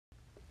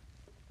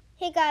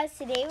Hey guys,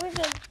 today we're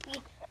going to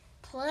be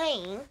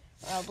playing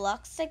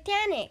Roblox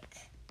Titanic.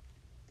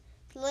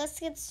 Let's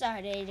get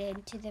started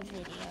into the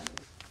video.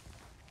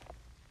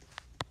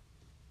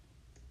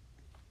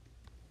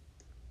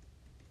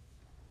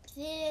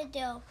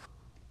 Video.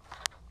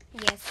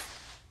 Yes.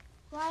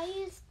 Why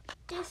is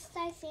this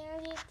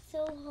Titanic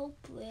so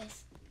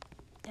hopeless?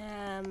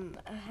 I'm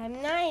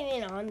not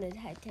even on the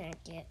Titanic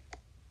yet.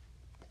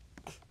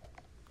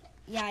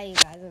 Yeah, you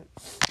guys.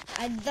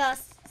 I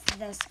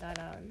just got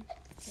on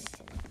Titanic.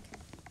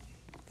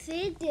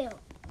 Video.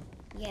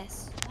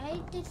 Yes. Why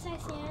is this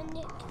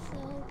Titanic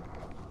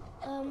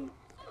so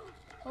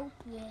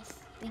hopeless?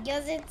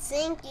 Because it's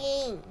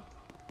sinking.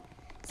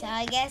 So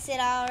I guess it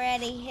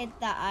already hit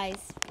the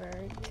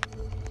iceberg.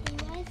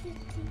 And why is it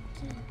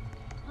sinking?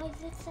 Why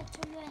is it such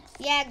a mess?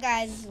 Yeah,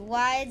 guys,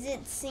 why is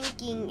it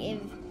sinking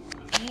if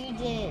you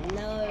didn't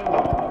know it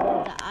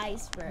was the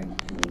iceberg?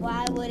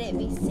 Why would it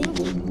be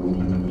sinking?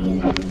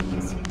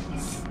 Because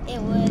it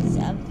was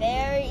a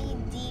very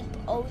deep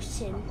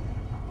ocean.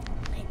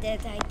 The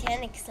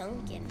Titanic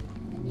sunken.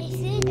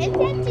 In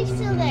fact, it's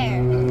still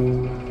there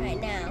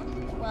right now.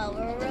 Well,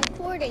 we're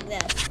recording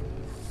this.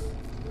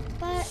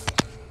 But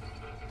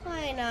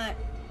why not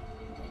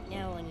right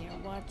now when you're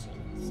watching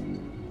this?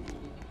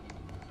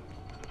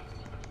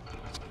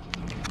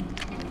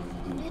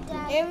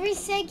 Every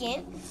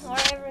second, or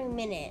every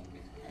minute,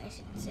 I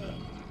should say,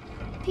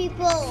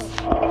 people,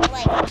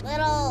 like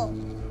little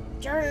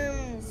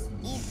germs,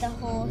 eat the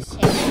whole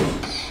ship.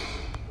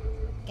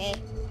 Okay?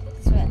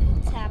 That's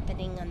what's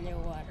happening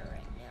underwater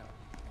right now.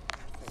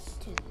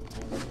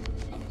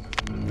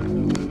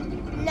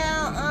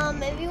 Now,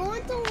 if you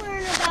want to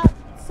learn about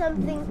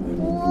something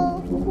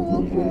cool,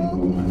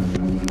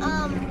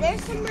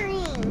 there's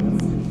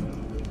submarines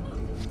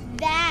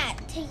that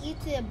take you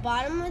to the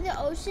bottom of the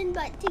ocean,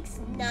 but it takes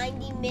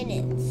 90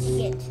 minutes to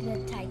get to the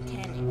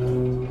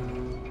Titanic.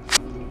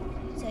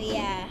 So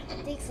yeah,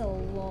 it takes a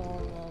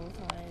long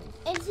time.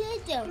 It's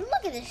video.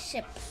 Look at this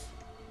ship.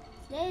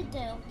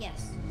 Video.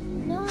 Yes.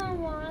 No, I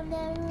want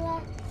them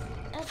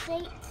a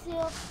fake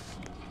seal.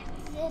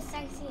 This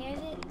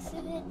Titanic to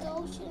the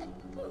ocean.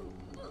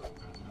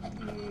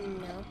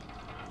 No.